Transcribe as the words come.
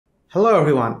Hello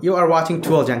everyone, you are watching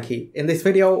Tool Junkie. In this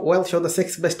video, we'll show the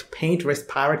 6 best paint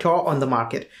respirator on the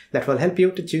market that will help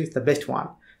you to choose the best one.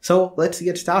 So let's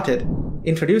get started.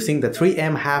 Introducing the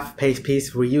 3M half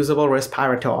Facepiece reusable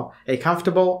respirator, a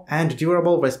comfortable and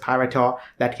durable respirator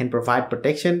that can provide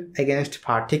protection against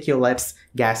particulates,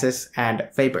 gases, and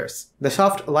vapors. The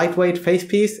soft, lightweight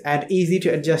facepiece and easy to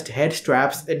adjust head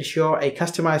straps ensure a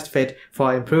customized fit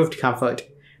for improved comfort.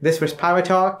 This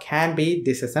respirator can be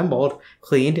disassembled,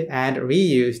 cleaned, and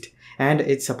reused, and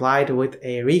it's supplied with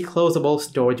a reclosable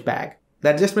storage bag.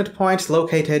 The adjustment points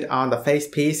located on the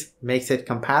facepiece makes it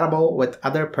compatible with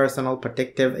other personal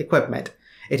protective equipment.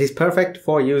 It is perfect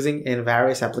for using in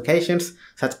various applications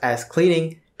such as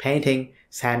cleaning, painting,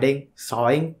 sanding,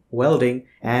 sawing, welding,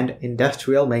 and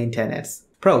industrial maintenance.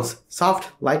 Pros: soft,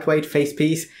 lightweight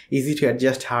facepiece, easy to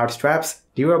adjust hard straps,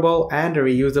 durable and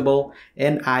reusable,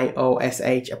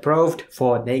 NIOSH approved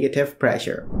for negative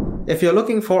pressure. If you're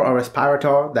looking for a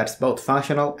respirator that's both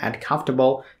functional and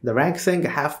comfortable, the Reusing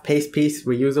half Facepiece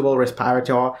reusable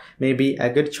respirator may be a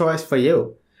good choice for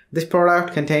you. This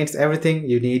product contains everything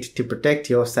you need to protect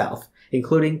yourself,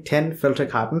 including 10 filter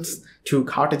cartons, 2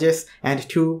 cartridges, and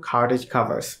 2 cartridge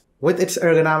covers. With its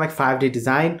ergonomic 5D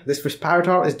design, this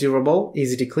respirator is durable,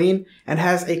 easy to clean, and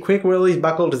has a quick-release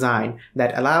buckle design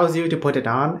that allows you to put it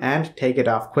on and take it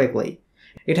off quickly.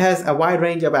 It has a wide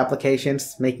range of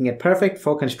applications, making it perfect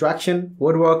for construction,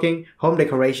 woodworking, home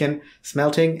decoration,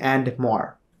 smelting, and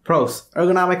more. Pros: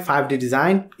 ergonomic 5D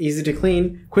design, easy to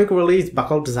clean, quick-release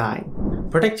buckle design.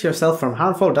 Protect yourself from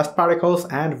harmful dust particles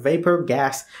and vapor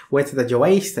gas with the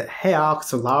JOEAIS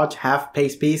HAOX large half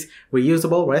Facepiece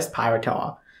reusable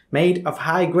respirator. Made of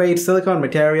high-grade silicone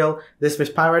material, this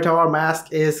respirator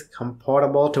mask is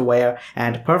comfortable to wear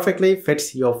and perfectly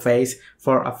fits your face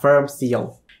for a firm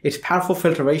seal. Its powerful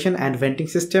filtration and venting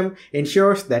system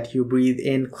ensures that you breathe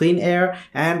in clean air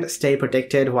and stay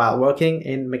protected while working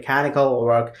in mechanical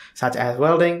work such as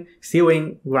welding,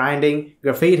 sewing, grinding,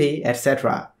 graffiti,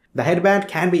 etc. The headband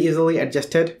can be easily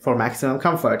adjusted for maximum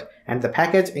comfort, and the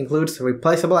package includes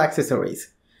replaceable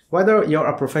accessories. Whether you're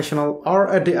a professional or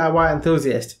a DIY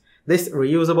enthusiast, this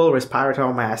reusable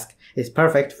respirator mask is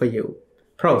perfect for you.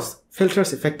 Pros: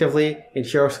 filters effectively,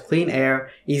 ensures clean air,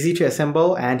 easy to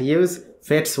assemble and use,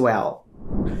 fits well.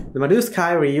 The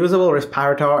MODUSKYE reusable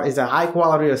respirator is a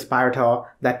high-quality respirator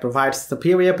that provides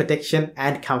superior protection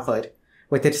and comfort.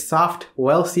 With its soft,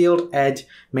 well-sealed edge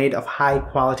made of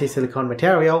high-quality silicone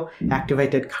material,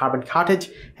 activated carbon cartridge,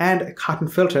 and cotton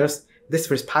filters, this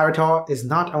respirator is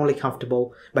not only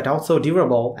comfortable but also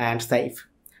durable and safe.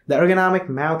 The ergonomic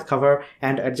mouth cover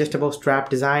and adjustable strap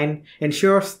design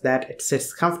ensures that it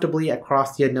sits comfortably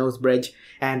across your nose bridge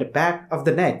and back of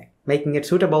the neck, making it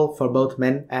suitable for both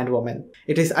men and women.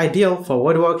 It is ideal for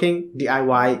woodworking,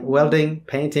 DIY, welding,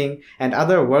 painting, and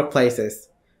other workplaces.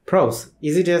 Pros: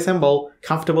 easy to assemble,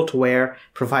 comfortable to wear,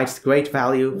 provides great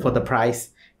value for the price,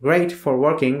 great for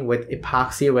working with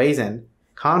epoxy resin.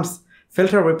 Cons: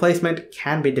 filter replacement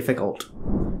can be difficult.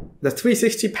 The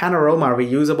 360 panorama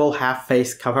reusable half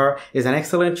face cover is an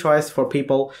excellent choice for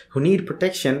people who need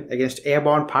protection against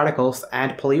airborne particles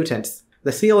and pollutants.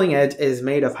 The sealing edge is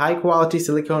made of high-quality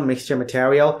silicone mixture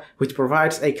material, which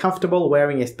provides a comfortable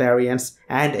wearing experience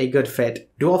and a good fit.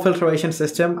 Dual filtration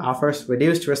system offers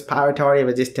reduced respiratory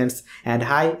resistance and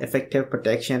high effective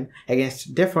protection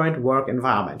against different work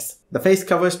environments. The face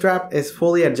cover strap is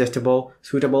fully adjustable,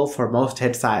 suitable for most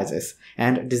head sizes,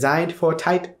 and designed for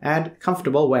tight and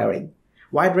comfortable wearing.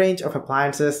 Wide range of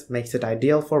appliances makes it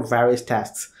ideal for various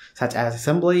tasks, such as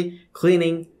assembly,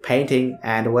 cleaning, painting,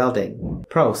 and welding.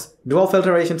 Pros: dual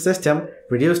filtration system,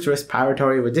 reduced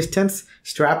respiratory resistance,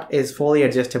 strap is fully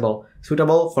adjustable,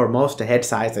 suitable for most head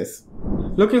sizes.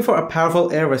 Looking for a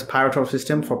powerful air respirator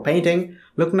system for painting?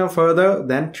 Look no further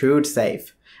than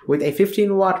Trudsafe. With a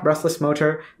 15-watt brushless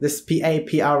motor, this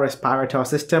PAPR respirator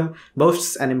system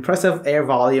boasts an impressive air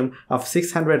volume of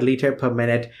 600 liters per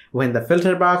minute when the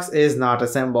filter box is not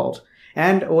assembled.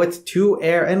 And with 2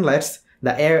 air inlets,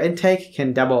 the air intake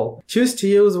can double. Choose to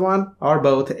use one or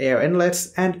both air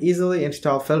inlets and easily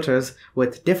install filters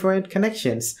with different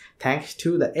connections thanks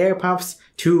to the air pump's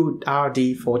 2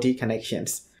 RD40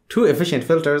 connections. 2 efficient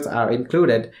filters are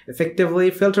included, effectively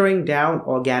filtering down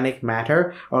organic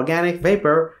matter, organic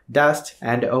vapor, dust,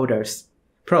 and odors.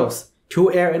 Pros: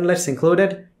 2 air inlets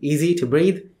included, easy to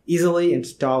breathe, easily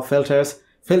install filters,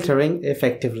 filtering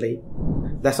effectively.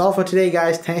 That's all for today,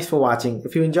 guys. Thanks for watching.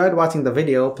 If you enjoyed watching the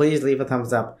video, please leave a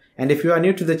thumbs up. And if you are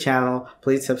new to the channel,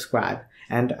 please subscribe.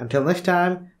 And until next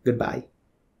time, goodbye.